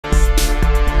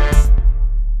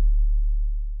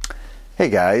Hey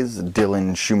guys,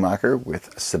 Dylan Schumacher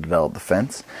with Citadel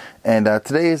Defense, and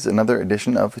today is another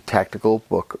edition of Tactical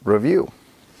Book Review.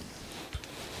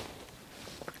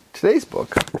 Today's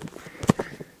book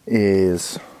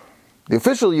is the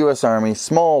official U.S. Army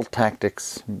Small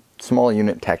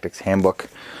Unit Tactics Handbook,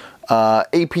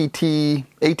 ATP,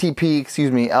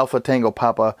 Alpha Tango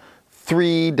Papa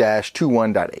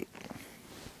 3-21.8.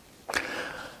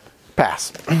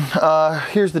 Pass.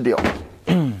 Here's the deal.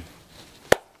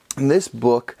 This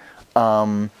book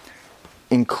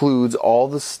includes all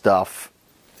the stuff.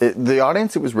 The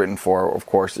audience it was written for, of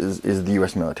course, is the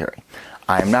U.S. military.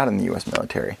 I am not in the U.S.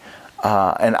 military.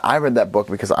 And I read that book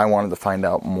because I wanted to find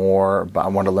out more, I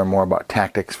wanted to learn more about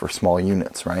tactics for small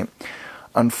units, right?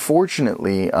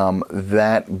 Unfortunately,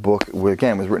 that book,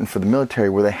 again, was written for the military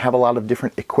where they have a lot of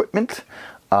different equipment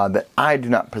that I do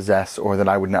not possess or that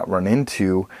I would not run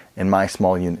into in my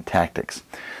small unit tactics.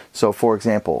 So, for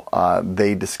example,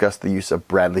 they discuss the use of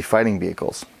Bradley fighting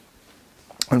vehicles.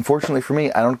 Unfortunately for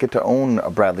me, I don't get to own a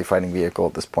Bradley fighting vehicle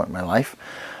at this point in my life.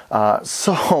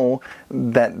 So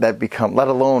that becomes, let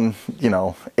alone,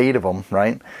 8 of them,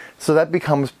 right? So that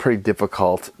becomes pretty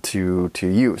difficult to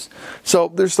use.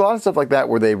 So there's a lot of stuff like that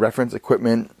where they reference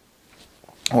equipment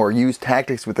or use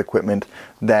tactics with equipment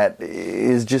that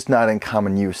is just not in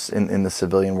common use in the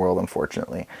civilian world,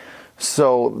 unfortunately.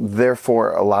 So,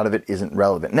 therefore, a lot of it isn't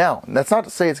relevant. Now, that's not to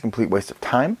say it's a complete waste of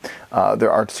time.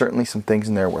 There are certainly some things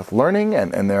in there worth learning,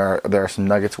 and there are some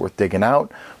nuggets worth digging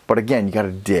out. But again, you got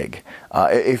to dig.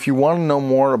 If you want to know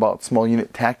more about small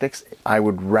unit tactics, I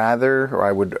would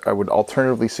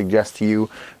alternatively suggest to you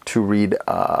to read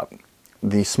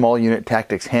the Small Unit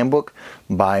Tactics Handbook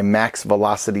by Max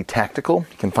Velocity Tactical.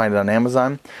 You can find it on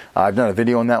Amazon. I've done a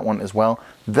video on that one as well.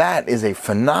 That is a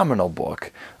phenomenal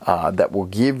book that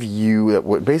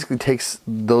basically takes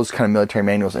those kind of military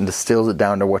manuals and distills it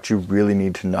down to what you really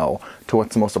need to know, to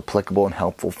what's the most applicable and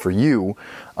helpful for you,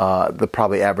 the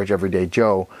probably average everyday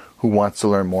Joe who wants to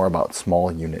learn more about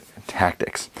small unit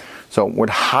tactics. So would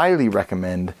highly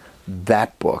recommend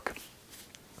that book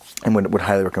and would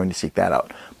highly recommend you seek that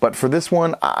out. But for this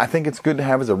one, I think it's good to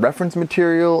have as a reference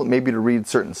material, maybe to read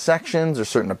certain sections or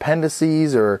certain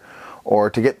appendices or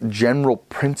to get general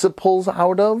principles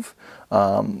out of.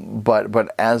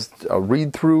 But as a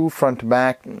read-through, front to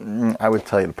back, I would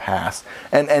tell you to pass.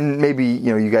 And maybe,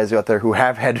 you guys out there who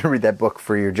have had to read that book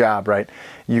for your job, right?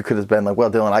 You could have been like,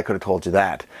 well, Dylan, I could have told you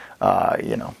that.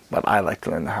 But I like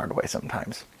to learn the hard way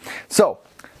sometimes. So,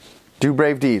 do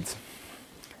brave deeds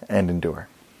and endure.